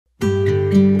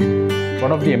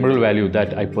One of the Emrill values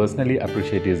that I personally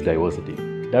appreciate is diversity.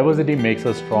 Diversity makes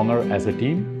us stronger as a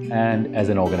team and as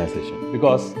an organization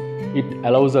because it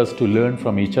allows us to learn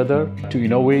from each other, to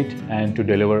innovate and to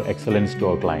deliver excellence to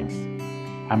our clients.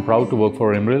 I'm proud to work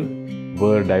for Emrill,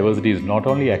 where diversity is not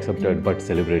only accepted but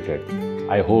celebrated.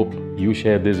 I hope you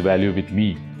share this value with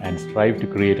me and strive to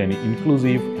create an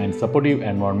inclusive and supportive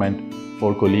environment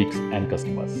for colleagues and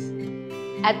customers.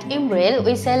 At Emrill,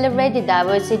 we celebrate the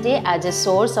diversity as a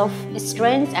source of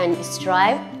strength and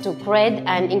strive to create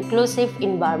an inclusive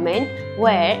environment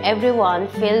where everyone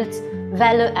feels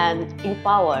valued and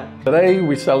empowered. Today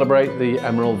we celebrate the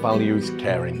Emrill values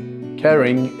caring.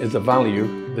 Caring is a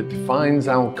value that defines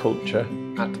our culture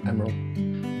at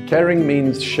Emrill. Caring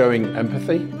means showing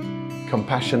empathy,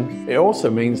 compassion. It also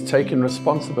means taking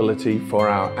responsibility for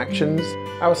our actions,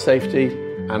 our safety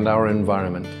and our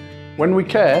environment. When we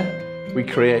care, we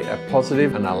create a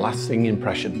positive and a lasting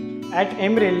impression. At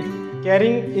Emrill,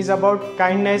 caring is about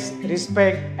kindness,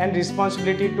 respect and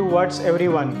responsibility towards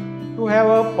everyone to have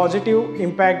a positive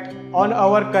impact on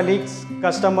our colleagues,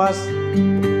 customers,